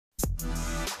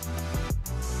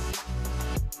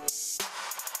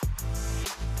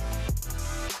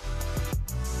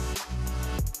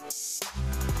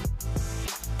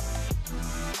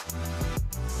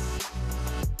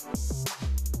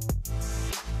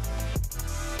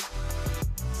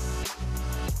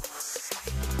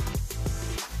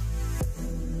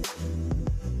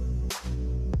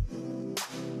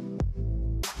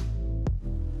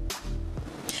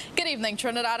evening,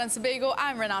 Trinidad and Tobago.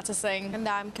 I'm Renata Singh. And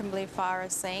I'm Kimberly Farah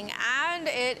Singh. And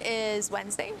it is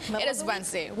Wednesday. It is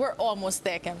Wednesday. We're almost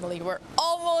there, Kimberly. We're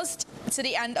almost to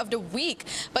the end of the week.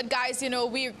 But guys, you know,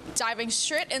 we're diving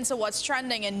straight into what's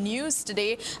trending in news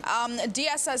today.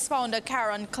 DSS founder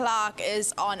Karen Clark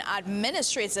is on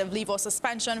administrative leave or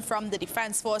suspension from the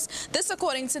Defense Force. This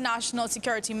according to National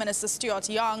Security Minister Stuart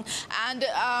Young. And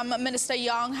Minister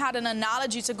Young had an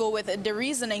analogy to go with the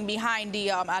reasoning behind the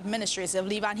administrative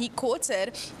leave, and he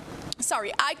quoted,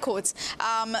 I quote,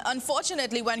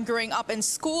 unfortunately, when growing up in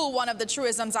school, one of the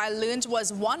truisms I learned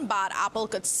was one bad apple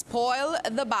could spoil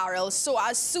the barrel. So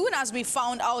as soon as we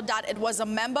found out that it was a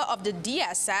member of the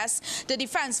DSS, the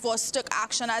Defense Force took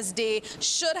action as they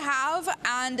should have,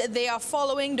 and they are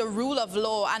following the rule of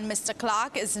law. And Mr.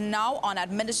 Clark is now on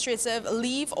administrative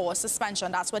leave or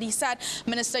suspension. That's what he said.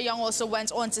 Minister Young also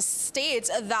went on to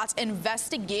state that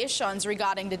investigations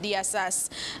regarding the DSS,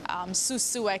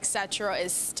 Susu, etc.,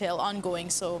 is still ongoing,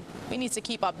 so we need to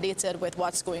keep updated with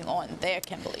what's going on there,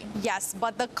 Kimberly. Yes,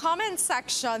 but the comment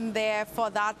section there for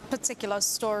that particular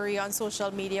story on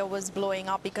social media was blowing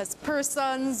up because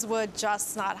persons were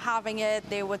just not having it.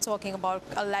 They were talking about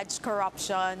alleged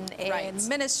corruption in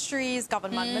ministries,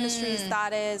 government ministries,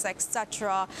 that is,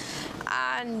 etc.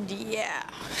 And yeah,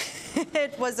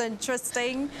 it was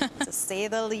interesting to say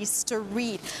the least to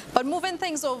read. But moving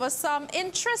things over, some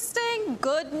interesting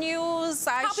good news.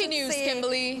 Happy news,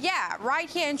 Kimberly. Yeah, right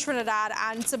here in Trinidad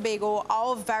and Tobago,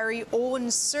 our very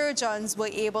own surgeons were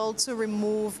able to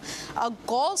remove a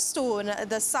gallstone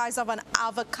the size of an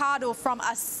avocado from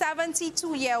a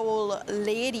 72-year-old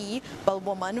lady, well,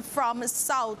 woman from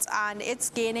South, and it's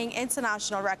gaining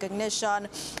international recognition.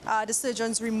 The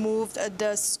surgeons removed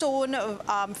the stone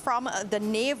from the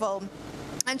navel.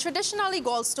 And traditionally,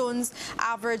 gallstones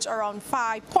average around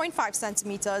 5.5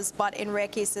 centimeters, but in rare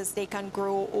cases, they can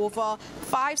grow over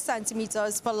 5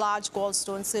 centimeters. For large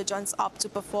gallstone, surgeons opt to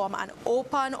perform an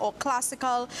open or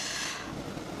classical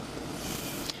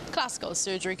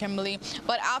surgery, Kimberly.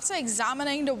 But after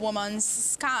examining the woman's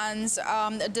scans,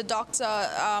 the doctor,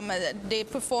 they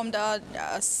performed a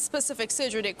specific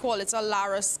surgery. They call it a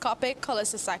laparoscopic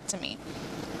cholecystectomy.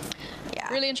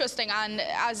 Really interesting, and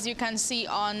as you can see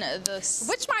on this,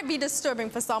 which might be disturbing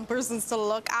for some persons to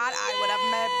look at, I would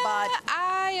admit, but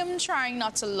I am trying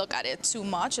not to look at it too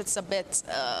much. It's a bit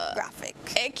graphic,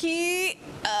 icky.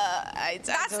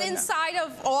 That's inside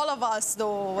of all of us,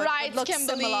 though. Right,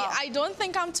 Kimberly. Similar. I don't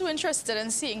think I'm too interested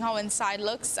in seeing how inside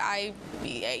looks.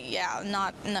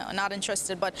 Not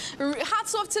interested. But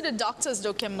hats off to the doctors,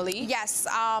 though, Kimberly. Yes,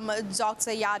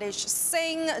 Dr. Yadish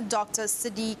Singh, Dr.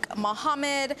 Siddiq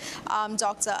Mohammed,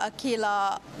 Dr.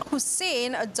 Akila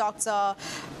Hussain, Dr.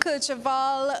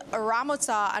 Kirchaval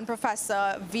Ramota, and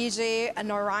Professor Vijay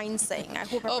Narayan Singh. I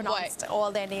hope I pronounced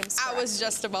all their names correctly. I was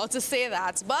just about to say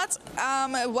that. But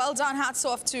well done, hats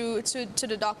off to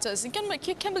the doctors. And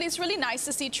Kimberly, it's really nice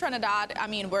to see Trinidad. I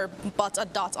mean, we're but a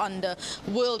dot on the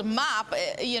world map.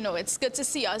 You know, it's good to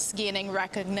see us gaining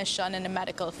recognition in the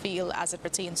medical field as it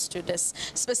pertains to this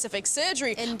specific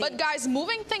surgery. Indeed. But guys,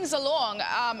 moving things along,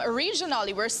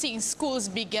 regionally, we're seeing schools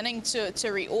beginning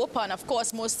to reopen. Of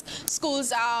course, most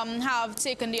schools have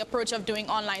taken the approach of doing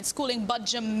online schooling, but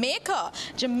Jamaica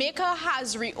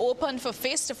has reopened for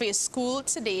face-to-face school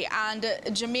today, and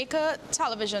Jamaica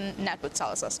Television Network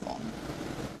tells us more.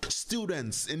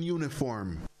 Students in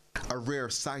uniform, a rare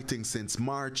sighting since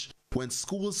March when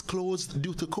schools closed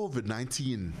due to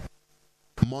COVID-19.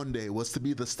 Monday was to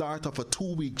be the start of a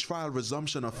 2-week trial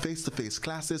resumption of face-to-face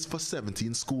classes for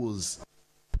 17 schools.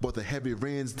 But the heavy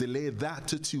rains delayed that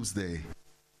to Tuesday.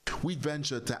 We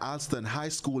ventured to Alston High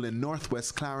School in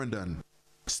Northwest Clarendon.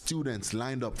 Students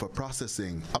lined up for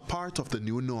processing, a part of the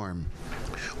new norm.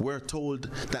 We're told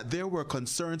that there were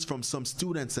concerns from some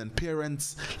students and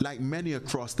parents, like many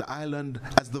across the island,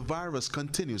 as the virus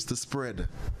continues to spread.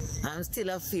 I'm still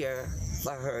a fear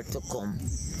for her to come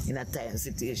in a time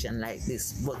situation like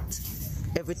this, but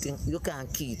everything you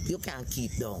can't keep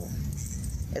down,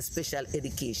 especially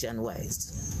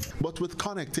education-wise. But with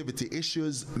connectivity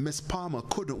issues, Miss Palmer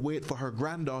couldn't wait for her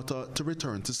granddaughter to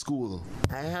return to school.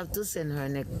 I have to send her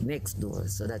next door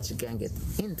so that she can get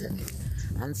internet.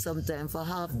 And sometimes for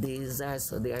half days or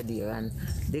so they are there and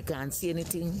they can't see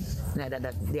anything, neither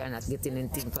that they are not getting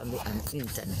anything from the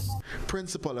internet.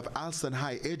 Principal of Alston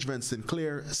High, Adrian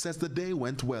Sinclair, says the day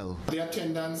went well. The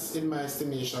attendance, in my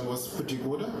estimation, was pretty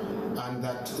good, and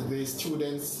that the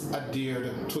students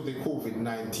adhered to the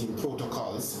COVID-19 COVID-19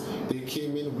 protocols. They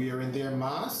came in wearing their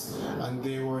masks and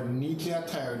they were neatly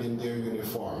attired in their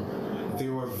uniform. They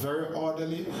were very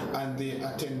orderly and they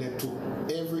attended to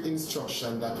every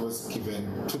instruction that was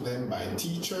given to them by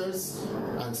teachers,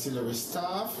 ancillary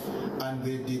staff, and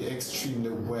they did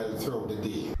extremely well throughout the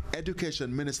day.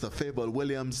 Education Minister Fable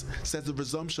Williams says the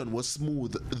resumption was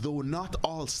smooth, though not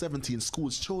all 17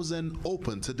 schools chosen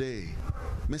opened today.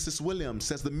 Mrs. Williams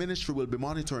says the ministry will be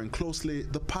monitoring closely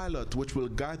the pilot which will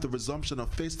guide the resumption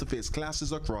of face-to-face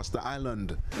classes across the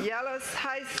island. Yallis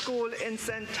High School in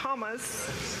St. Thomas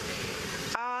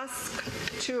asked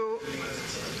to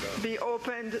be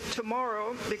opened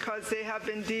tomorrow because they have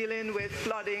been dealing with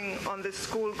flooding on the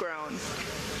school grounds.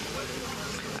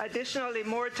 Additionally,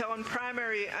 Moortown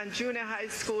Primary and Junior High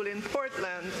School in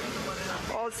Portland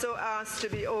also asked to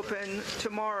be open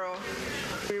tomorrow.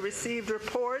 We received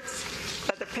reports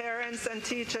that the parents and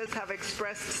teachers have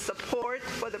expressed support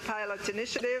for the pilot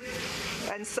initiative,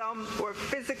 and some were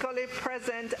physically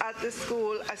present at the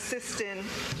school assisting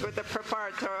with the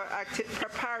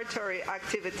preparatory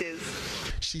activities.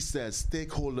 She says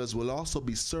stakeholders will also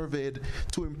be surveyed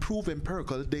to improve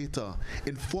empirical data,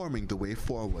 informing the way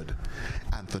forward.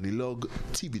 Anthony Lug,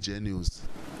 TVJ News.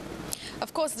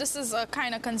 Of course, this is a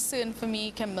kind of concern for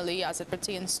me, Kimberly, as it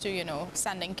pertains to, you know,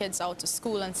 sending kids out to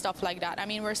school and stuff like that. I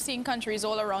mean, we're seeing countries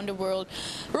all around the world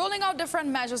rolling out different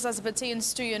measures as it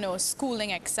pertains to, you know,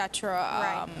 schooling,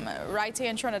 etc. Right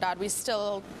here in Trinidad, we're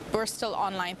still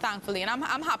online, thankfully, and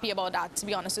I'm happy about that, to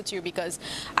be honest with you, because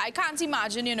I can't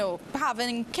imagine, you know,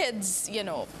 having kids, you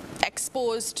know,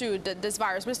 exposed to this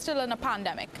virus. We're still in a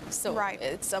pandemic, so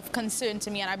it's of concern to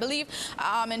me. And I believe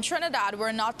in Trinidad,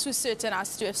 we're not too certain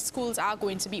as to if schools are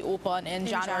going to be open in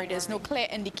January. There's no clear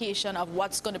indication of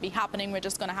what's going to be happening. We're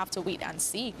just going to have to wait and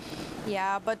see.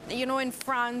 Yeah, but you know, in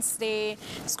France,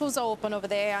 schools are open over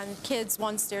there, and kids,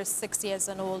 once they're 6 years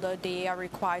and older, they are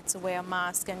required to wear a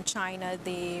mask. In China,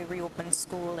 they reopened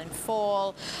school in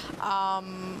fall.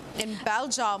 In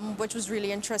Belgium, which was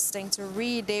really interesting to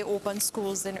read, they opened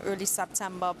schools in early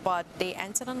September, but they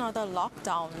entered another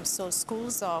lockdown. So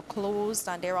schools are closed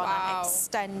and they're on an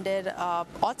extended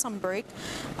autumn break.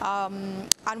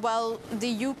 And well,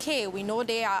 the UK, we know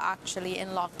they are actually in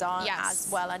lockdown as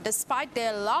well. And despite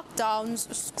their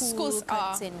lockdowns, schools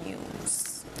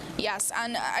continues. Yes,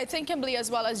 and I think, Kimberly,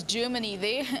 as well as Germany,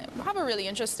 they have a really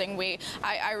interesting way.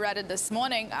 I read it this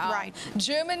morning.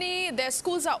 Germany, their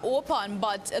schools are open,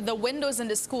 but the windows in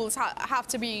the schools have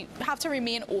to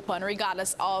remain open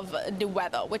regardless of the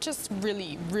weather, which is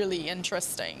really, really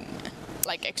interesting.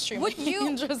 Like extremely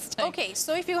interesting. Okay,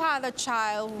 so if you had a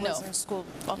child who was in school,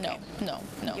 no,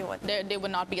 they would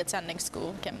not be attending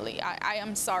school, Kimberly. I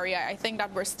am sorry. I think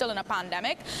that we're still in a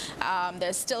pandemic.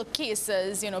 There's still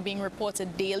cases, you know, being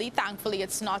reported daily. Thankfully,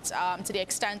 it's not to the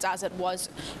extent as it was,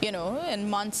 you know, in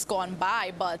months gone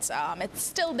by, but it's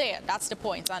still there. That's the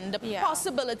point. And the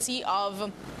possibility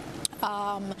of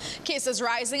cases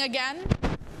rising again,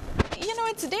 you know,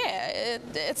 it's there.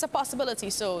 It's a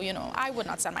possibility. So, you know, I would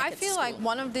not send my kids to school. I feel like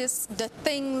one of the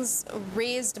things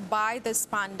raised by this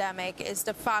pandemic is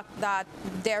the fact that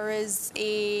there is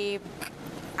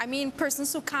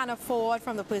persons who can't afford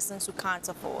from the persons who can't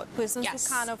afford. Persons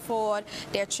who can't afford,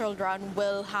 their children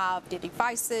will have the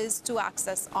devices to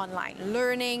access online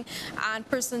learning. And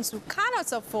persons who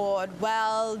cannot afford,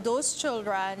 well, those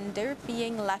children, they're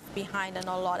being left behind in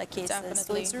a lot of cases. Definitely.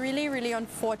 So it's really, really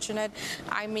unfortunate.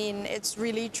 I mean, it's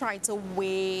really trying to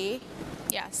weigh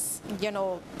you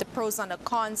know, the pros and the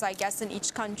cons. I guess in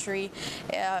each country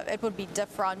it would be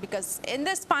different, because in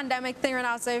this pandemic thing right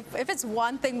now, so if it's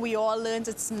one thing we all learned,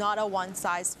 it's not a one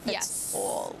size fits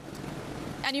all.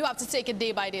 And you have to take it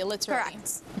day by day, literally.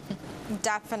 Correct.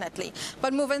 Definitely.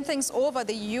 But moving things over,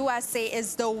 the USA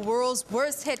is the world's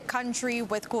worst hit country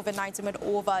with COVID-19 with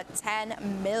over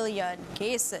 10 million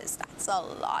cases. That's a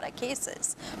lot of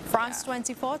cases. France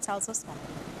 24 tells us more.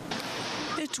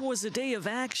 It was a day of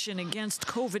action against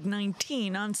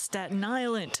COVID-19 on Staten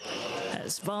Island,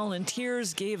 as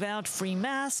volunteers gave out free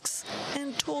masks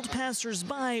and told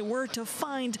passers-by where to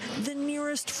find the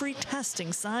nearest free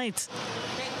testing site.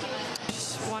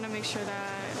 Just want to make sure that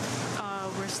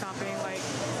we're stopping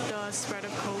the spread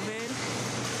of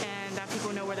COVID and that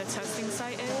people know where the testing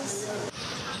site is.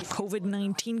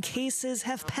 COVID-19 cases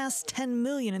have passed 10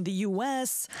 million in the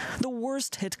U.S., the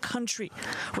worst hit country.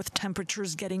 With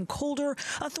temperatures getting colder,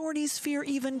 authorities fear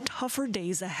even tougher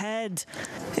days ahead.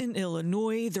 In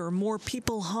Illinois, there are more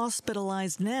people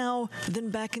hospitalized now than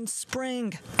back in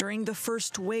spring during the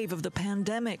first wave of the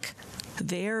pandemic.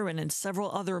 There and in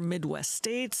several other Midwest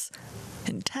states,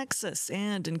 In Texas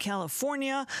and in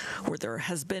California, where there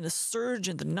has been a surge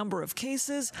in the number of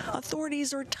cases,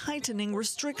 authorities are tightening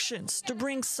restrictions to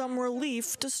bring some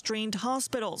relief to strained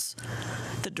hospitals.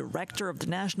 The director of the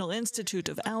National Institute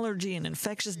of Allergy and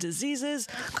Infectious Diseases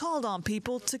called on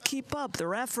people to keep up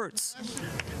their efforts.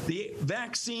 The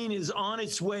vaccine is on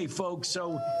its way, folks,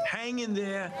 so hang in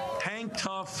there, hang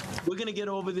tough. We're going to get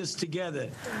over this together.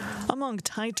 Among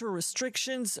tighter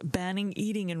restrictions, banning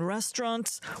eating in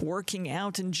restaurants, working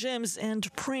out in gyms,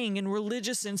 and praying in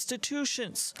religious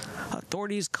institutions.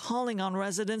 Authorities calling on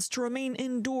residents to remain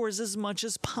indoors as much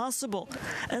as possible,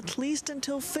 at least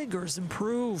until figures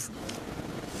improve.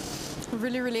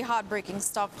 Really heartbreaking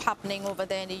stuff happening over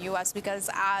there in the U.S. because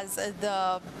as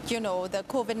the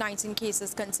COVID-19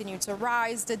 cases continue to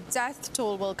rise, the death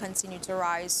toll will continue to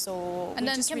rise. So we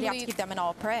just really have to keep them in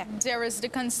our prayer. There is the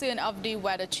concern of the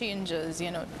weather changes,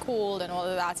 cold and all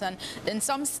of that. And in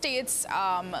some states,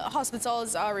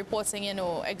 hospitals are reporting,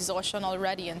 exhaustion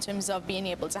already in terms of being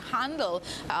able to handle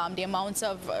the amount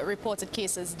of reported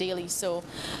cases daily. So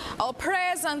our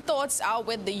prayers and thoughts are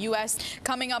with the U.S.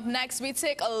 Coming up next, we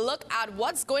take a look at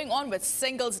what's going on with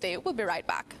Singles Day. We'll be right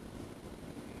back.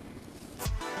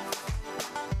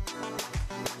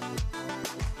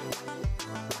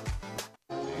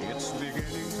 It's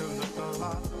beginning to look a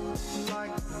lot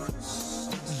like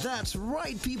Christmas. That's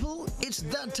right, people. It's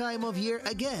that time of year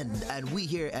again, and we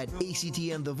here at ACT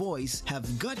and The Voice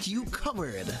have got you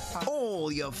covered.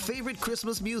 All your favorite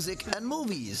Christmas music and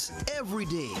movies every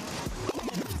day.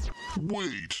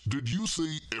 Wait, did you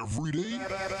say every day?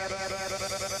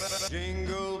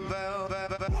 Jingle bell.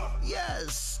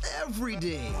 Yes, every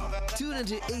day. Tune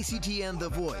into ACT and The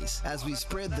Voice as we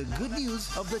spread the good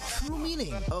news of the true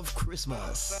meaning of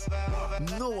Christmas.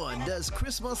 No one does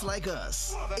Christmas like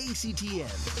us.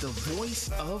 ACTN, the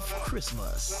voice of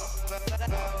Christmas.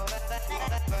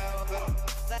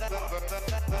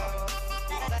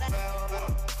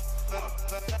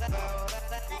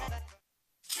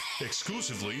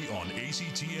 Exclusively on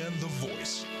ACTN The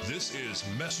Voice. This is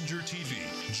Messenger TV.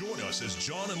 Join us as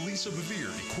John and Lisa Bevere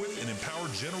equip and empower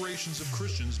generations of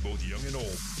Christians, both young and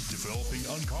old, developing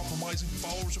uncompromising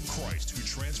followers of Christ who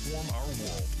transform our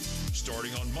world. Starting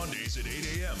on Mondays at 8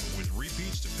 a.m. with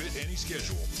repeats to fit any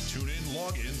schedule. Tune in,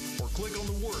 log in, or click on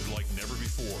the word like never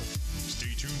before.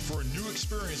 Stay tuned for a new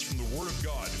experience from the Word of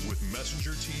God with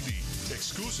Messenger TV.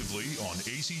 Exclusively on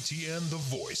ACTN The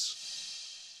Voice.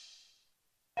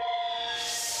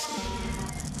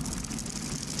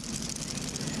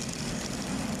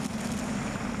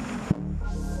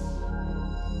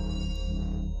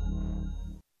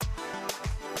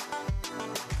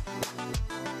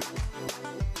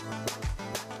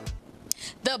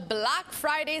 The Black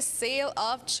Friday sale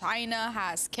of China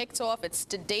has kicked off. It's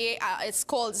today. It's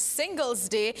called Singles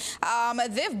Day.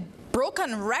 They've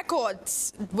broken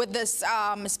records with this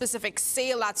specific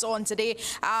sale that's on today.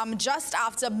 Just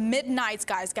after midnight,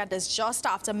 guys, get this, just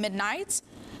after midnight,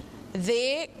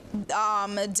 they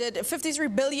did 53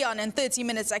 billion in 30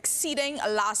 minutes, exceeding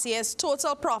last year's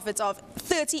total profit of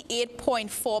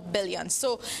 38.4 billion.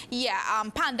 So yeah,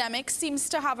 pandemic seems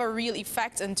to have a real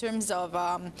effect in terms of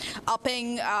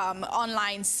upping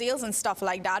online sales and stuff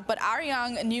like that. But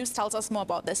Ariang News tells us more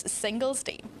about this Singles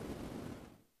Day.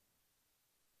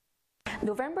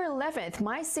 November 11th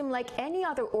might seem like any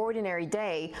other ordinary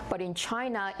day, but in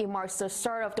China, it marks the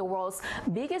start of the world's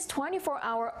biggest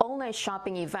 24-hour online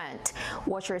shopping event.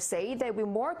 Watchers say that with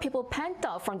more people pent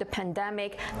up from the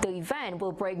pandemic, the event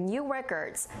will break new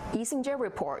records. Lee Sing-jae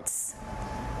reports.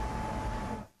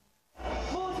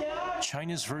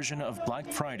 China's version of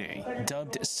Black Friday,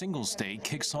 dubbed Singles Day,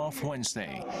 kicks off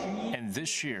Wednesday. And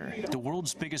this year, the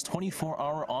world's biggest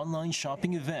 24-hour online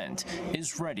shopping event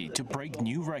is ready to break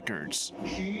new records.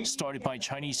 Started by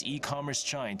Chinese e-commerce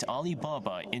giant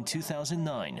Alibaba in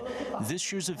 2009,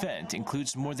 this year's event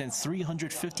includes more than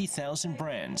 350,000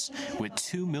 brands with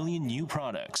 2 million new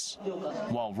products.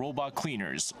 While robot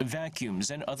cleaners,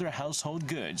 vacuums, and other household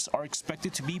goods are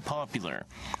expected to be popular,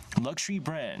 luxury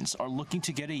brands are looking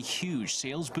to get a huge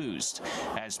sales boost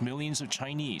as millions of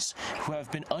Chinese who have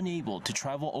been unable to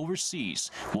travel overseas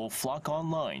will flock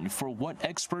online for what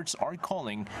experts are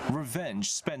calling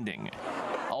revenge spending.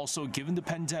 Also, given the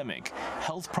pandemic,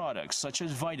 health products such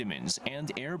as vitamins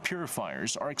and air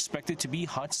purifiers are expected to be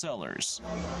hot sellers.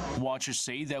 Watchers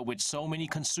say that with so many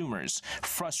consumers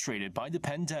frustrated by the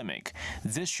pandemic,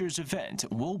 this year's event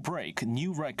will break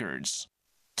new records.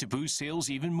 To boost sales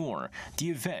even more, the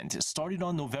event started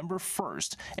on November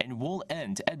 1st and will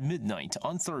end at midnight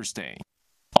on Thursday.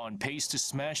 On pace to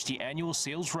smash the annual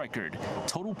sales record,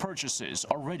 total purchases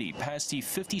already passed the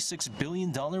 $56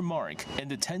 billion mark in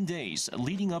the 10 days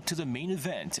leading up to the main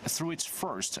event through its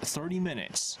first 30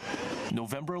 minutes.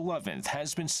 November 11th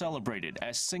has been celebrated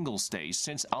as Singles Day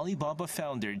since Alibaba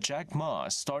founder Jack Ma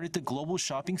started the Global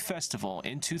Shopping Festival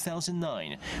in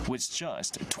 2009 with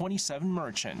just 27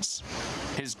 merchants.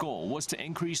 His goal was to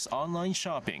increase online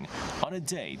shopping on a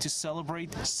day to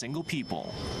celebrate single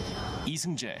people. Lee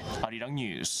Seung-jae, Arirang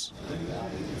News.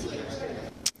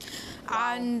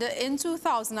 And in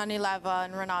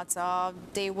 2011, Renata,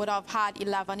 they would have had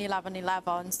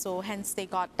 11-11-11, so hence they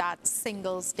got that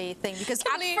Singles Day thing. Because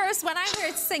at first, when I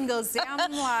heard Singles Day,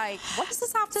 I'm like, what does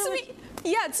this have to do with?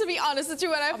 Yeah, to be honest with you,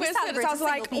 when I first heard it, I was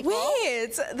like,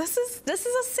 wait, this is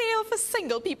a sale for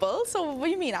single people. So what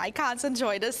do you mean I can't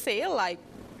enjoy this sale? Like,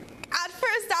 at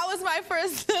first, that was my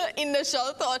first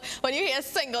initial thought when you hear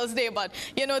Singles Day, but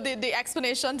you know, the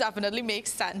explanation definitely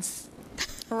makes sense.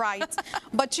 Right.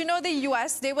 But you know, the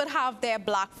U.S., they would have their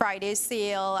Black Friday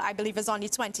sale, I believe it's on the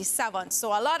 27th.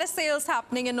 So a lot of sales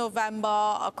happening in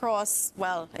November across,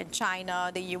 well, in China,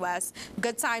 the U.S.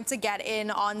 Good time to get in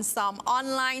on some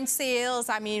online sales.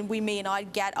 I mean, we may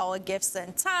not get our gifts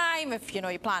in time if, you know,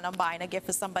 you plan on buying a gift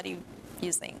for somebody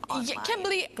using online. Yeah,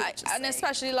 Kimberly, and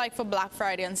especially like for Black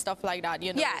Friday and stuff like that,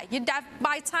 you know. Yeah,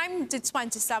 by time the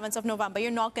 27th of November,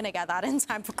 you're not going to get that in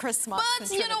time for Christmas.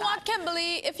 But you know what,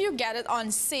 Kimberly, if you get it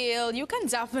on sale, you can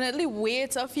definitely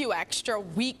wait a few extra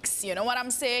weeks. You know what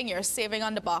I'm saying? You're saving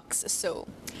on the box, so.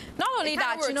 Not only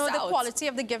that, you know, the quality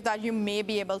of the gift that you may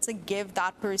be able to give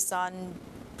that person,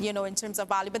 you know, in terms of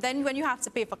value. But then when you have to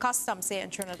pay for customs, say,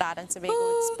 in Trinidad and Tobago,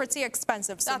 it's pretty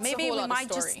expensive. So maybe we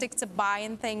might just stick to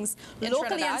buying things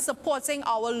locally and supporting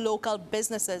our local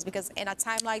businesses, because in a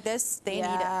time like this, they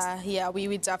need it. Yeah,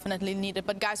 we definitely need it.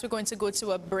 But guys, we're going to go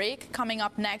to a break. Coming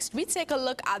up next, we take a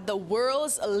look at the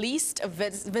world's least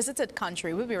visited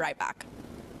country. We'll be right back.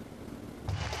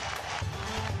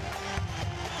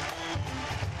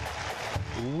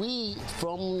 We,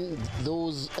 from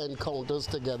those encounters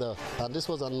together, and this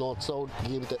was a North-South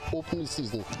game to open the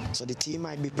season. So the team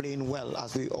might be playing well,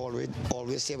 as we always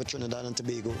say with Trinidad and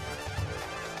Tobago.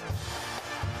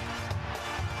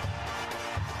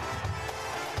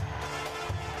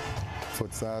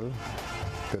 Futsal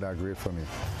did that great for me.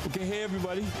 Okay, hey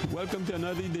everybody, welcome to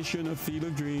another edition of Field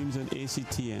of Dreams on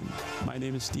ACTN. My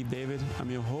name is Steve David, I'm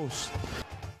your host.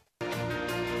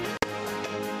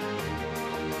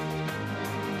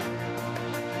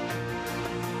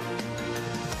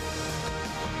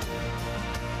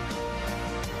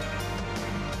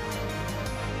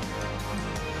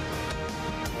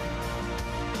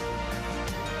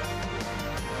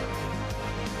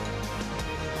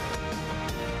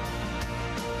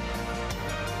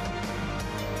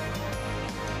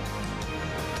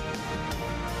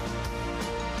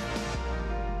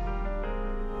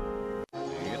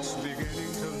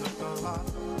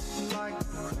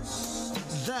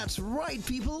 That's right,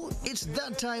 people. It's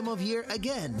that time of year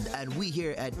again, and we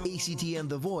here at ACTN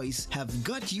The Voice have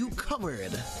got you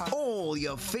covered. All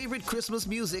your favorite Christmas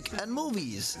music and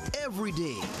movies every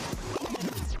day.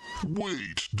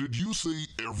 Wait, did you say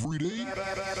every day?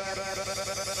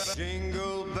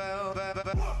 Jingle bell.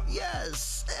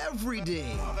 Yes, every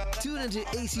day. Tune into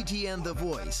ACTN The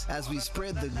Voice as we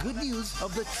spread the good news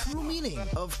of the true meaning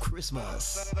of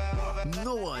Christmas.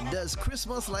 No one does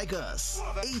Christmas like us.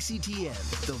 ACTN,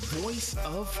 the voice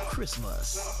of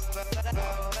Christmas.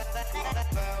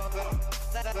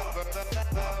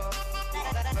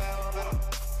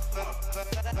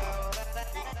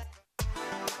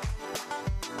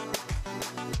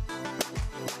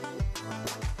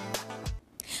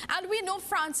 And we know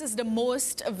France is the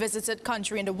most visited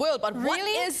country in the world, but what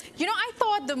is... You know, I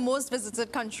thought the most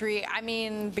visited country, I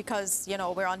mean, because, you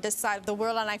know, we're on this side of the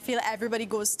world, and I feel everybody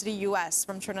goes to the U.S.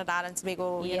 from Trinidad and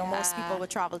Tobago. You know, most people would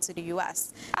travel to the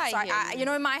U.S. You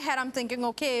know, in my head, I'm thinking,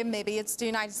 okay, maybe it's the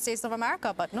United States of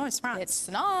America, but no, it's France. It's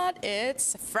not.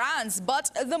 It's France.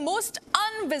 But the most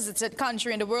unvisited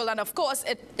country in the world, and of course,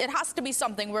 it has to be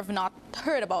something we've not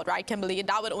heard about, right, Kimberly?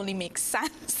 That would only make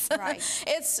sense. Right.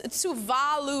 It's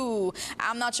Tuvalu.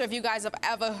 I'm not sure if you guys have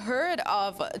ever heard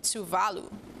of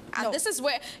Tuvalu. And this is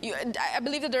where, I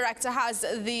believe the director has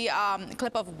the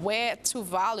clip of where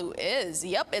Tuvalu is.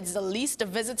 Yep, it's the least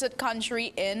visited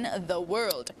country in the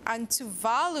world. And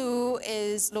Tuvalu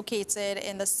is located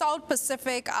in the South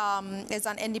Pacific. It's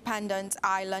an independent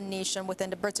island nation within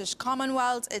the British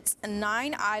Commonwealth. It's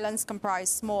 9 islands comprise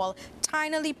small,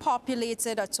 tinily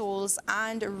populated atolls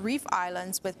and reef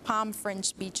islands with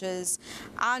palm-fringed beaches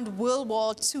and World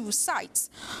War II sites.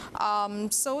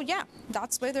 So, yeah,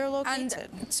 that's where they're located.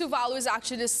 And Tuvalu is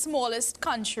actually the smallest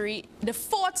country, the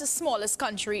fourth smallest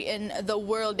country in the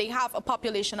world. They have a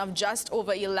population of just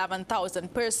over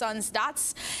 11,000 persons.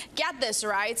 That's, get this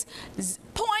right,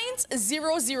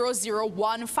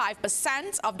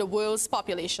 0.00015% of the world's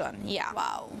population. Yeah.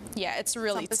 Wow. Yeah, it's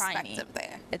really Some tiny. perspective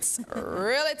there. It's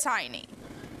really tiny.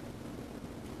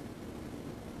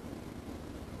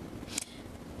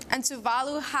 And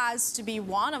Tuvalu has to be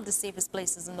one of the safest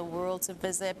places in the world to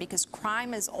visit because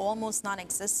crime is almost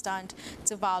non-existent.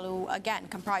 Tuvalu, again,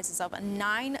 comprises of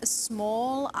 9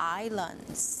 small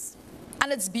islands.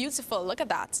 And it's beautiful. Look at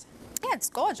that. Yeah, it's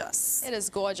gorgeous. It is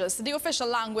gorgeous. The official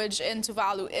language in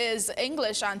Tuvalu is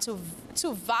English and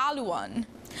Tuvaluan.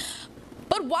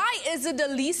 But why is it the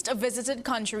least visited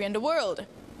country in the world?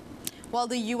 Well,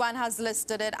 the UN has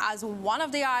listed it as one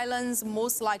of the islands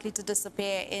most likely to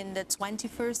disappear in the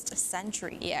 21st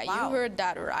century. Yeah, wow. You heard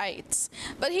that right.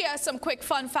 But here are some quick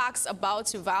fun facts about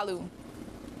Tuvalu.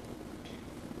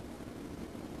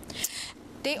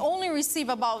 They only receive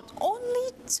about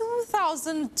only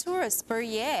 2,000 tourists per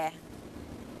year.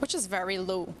 Which is very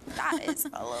low. That is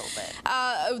a little bit.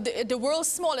 The world's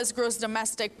smallest gross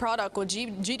domestic product, or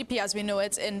GDP as we know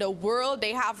it in the world,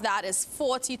 they have that is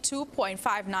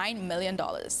 $42.59 million.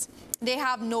 They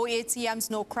have no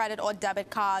ATMs, no credit or debit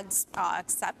cards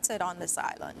accepted on this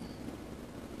island.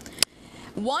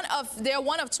 They're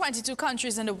one of 22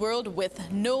 countries in the world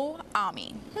with no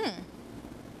army.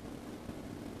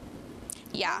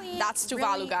 Yeah, really, that's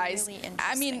Tuvalu, guys. Really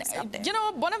I mean, you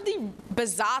know, one of the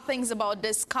bizarre things about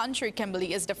this country,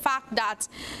 Kimberly, is the fact that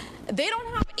they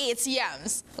don't have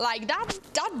ATMs. Like, that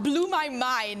blew my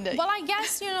mind. Well, I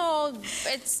guess, you know,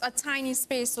 it's a tiny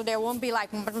space, so there won't be,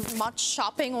 like, much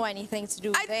shopping or anything to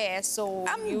do there. So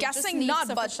I'm guessing just not,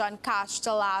 need sufficient cash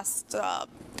to last.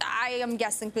 I am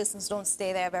guessing persons don't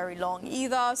stay there very long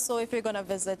either. So if you're going to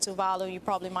visit Tuvalu, you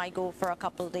probably might go for a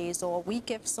couple of days or a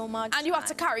week, if so much. And you have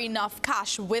to carry enough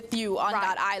cash with you on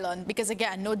that island because,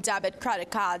 again, no debit, credit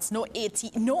cards, no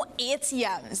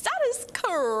ATMs. That is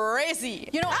crazy.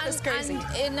 You know, that is crazy.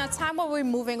 And in a time where we're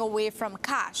moving away from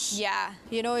cash, yeah,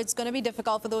 you know, it's going to be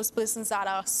difficult for those persons that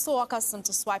are so accustomed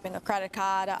to swiping a credit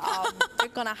card. They're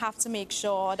going to have to make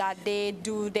sure that they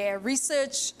do their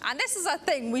research. And this is a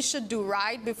thing we should do,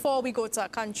 right? Before we go to a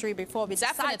country, before we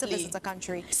decide to visit a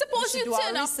country, suppose you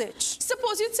turn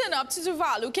up to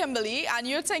Tuvalu, Kimberly, and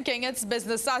you're thinking it's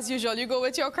business as usual. You go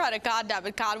with your credit card,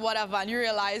 debit card, whatever, and you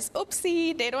realize,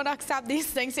 oopsie, they don't accept these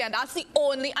things here. And that's the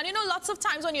only, and you know, lots of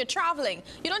times when you're traveling,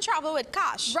 you don't travel with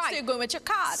cash. Right. So you're going with your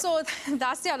card. So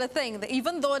that's the other thing.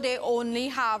 Even though they only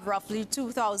have roughly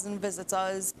 2,000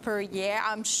 visitors per year,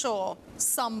 I'm sure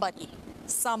somebody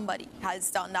has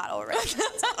done that already.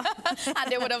 And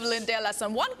they would have learned their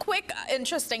lesson. One quick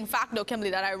interesting fact, though,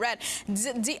 Kimberly, that I read.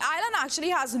 The island actually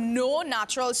has no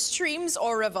natural streams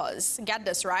or rivers. Get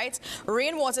this, right?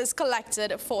 Rainwater is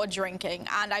collected for drinking.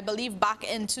 And I believe back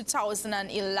in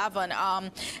 2011,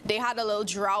 they had a little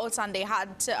drought and they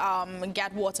had to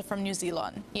get water from New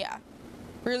Zealand. Yeah.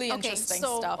 Really interesting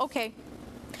stuff. Okay.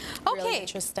 Really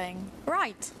interesting.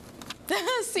 Right.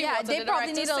 Yeah, they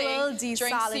probably need a little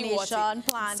desalination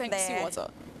plant there. Seawater.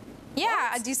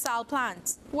 Yeah, a desal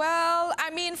plant. Well, I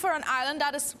mean, for an island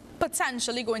that is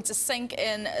potentially going to sink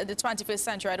in the 21st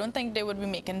century, I don't think they would be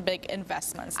making big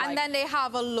investments. And then they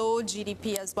have a low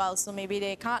GDP as well, so maybe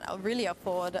they can't really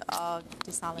afford a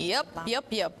desalination plant.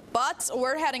 Yep. But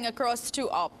we're heading across to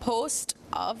our post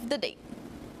of the day.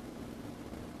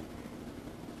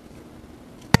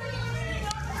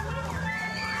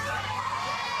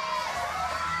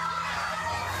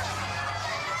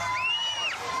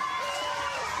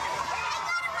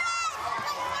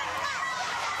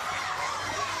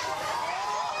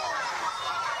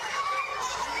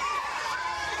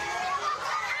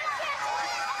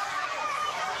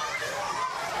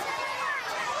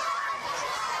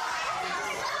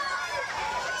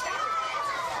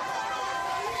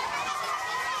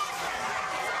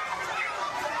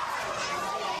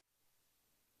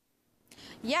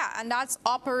 Yeah, and that's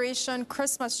Operation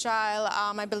Christmas Child.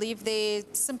 I believe they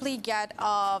simply get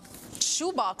a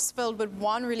shoebox filled with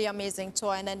one really amazing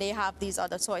toy, and then they have these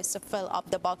other toys to fill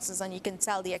up the boxes, and you can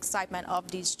tell the excitement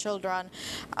of these children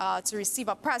to receive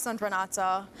a present,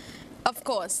 Renata. Of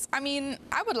course. I mean,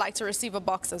 I would like to receive a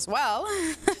box as well.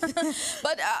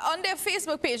 But on their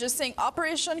Facebook page, it's saying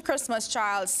Operation Christmas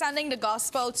Child, sending the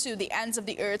gospel to the ends of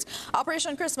the earth.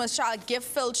 Operation Christmas Child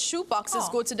gift-filled shoe boxes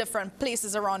go to different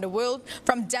places around the world,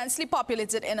 from densely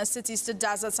populated inner cities to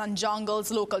deserts and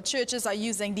jungles. Local churches are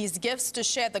using these gifts to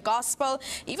share the gospel,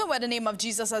 even where the name of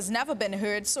Jesus has never been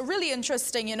heard. So really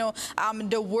interesting, you know,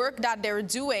 the work that they're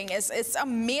doing it's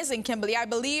amazing, Kimberly. I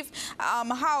believe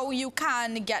how you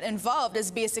can get involved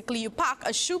is basically you pack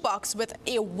a shoebox with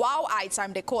a wow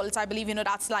item, they call it. I believe, you know,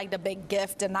 that's like the big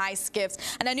gift, the nice gifts.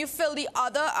 And then you fill the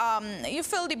other, you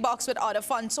fill the box with other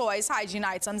fun toys, hygiene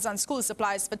items, and school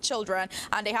supplies for children.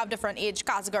 And they have different age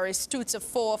categories, 2 to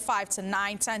 4, 5 to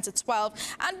 9, 10 to 12.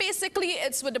 And basically,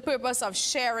 it's with the purpose of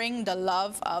sharing the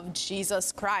love of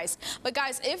Jesus Christ. But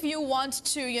guys, if you want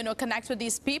to, you know, connect with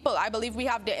these people, I believe we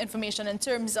have their information in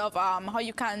terms of how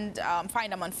you can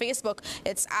find them on Facebook.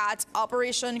 It's at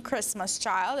Operation Christmas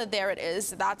Child. There it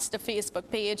is. That's the Facebook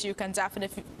page. You can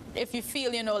definitely, if you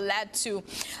feel, you know, led to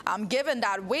give in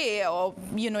that way, or,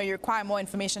 you know, you require more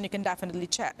information, you can definitely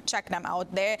check them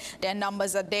out there. Their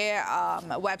numbers are there,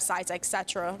 websites,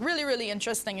 etc. Really, really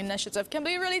interesting initiative.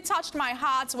 Kimberly, really touched my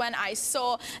heart when I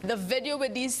saw the video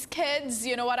with these kids,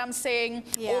 you know what I'm saying,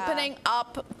 opening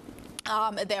up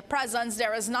their presence.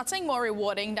 There is nothing more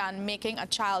rewarding than making a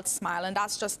child smile, and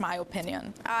that's just my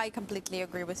opinion. I completely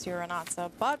agree with you,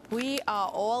 Renata, but we are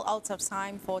all out of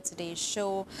time for today's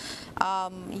show.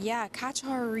 Yeah, catch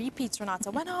our repeats,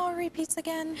 Renata. When are our repeats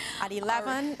again? At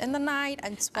 11 in the night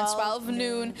and 12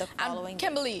 noon the following day.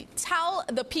 Kimberly, tell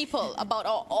the people about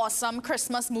our awesome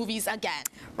Christmas movies again.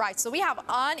 Right, so we have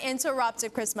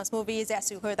uninterrupted Christmas movies.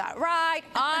 Yes, you heard that right.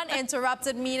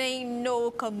 Uninterrupted meaning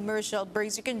no commercial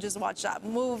breaks. You can just watch that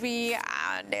movie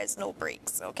and there's no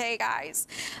breaks. Okay, guys?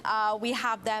 We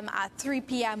have them at 3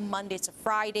 p.m. Monday to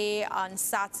Friday. On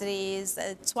Saturdays,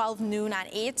 12 noon and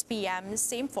 8 p.m.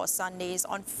 Same for Sundays.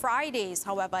 On Fridays,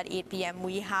 however, at 8 p.m.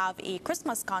 we have a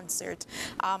Christmas concert.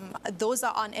 Those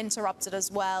are uninterrupted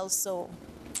as well, so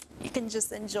you can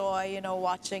just enjoy, you know,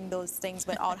 watching those things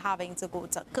without having to go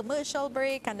to commercial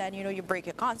break, and then, you know, you break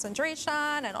your concentration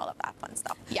and all of that fun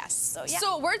stuff. Yes. So, yeah.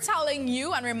 So we're telling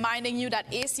you and reminding you that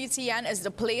ACTN is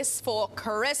the place for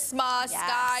Christmas.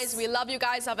 Yes. Guys, we love you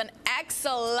guys. Have an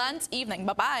excellent evening.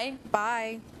 Bye-bye.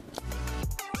 Bye.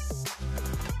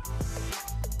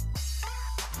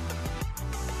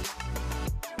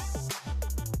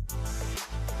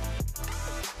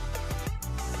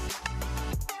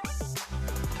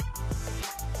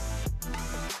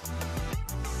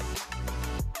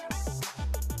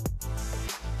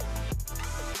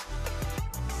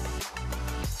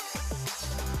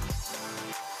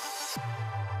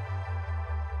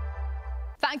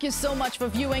 Thank you so much for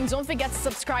viewing. Don't forget to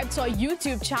subscribe to our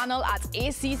YouTube channel at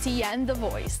ACTN The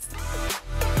Voice.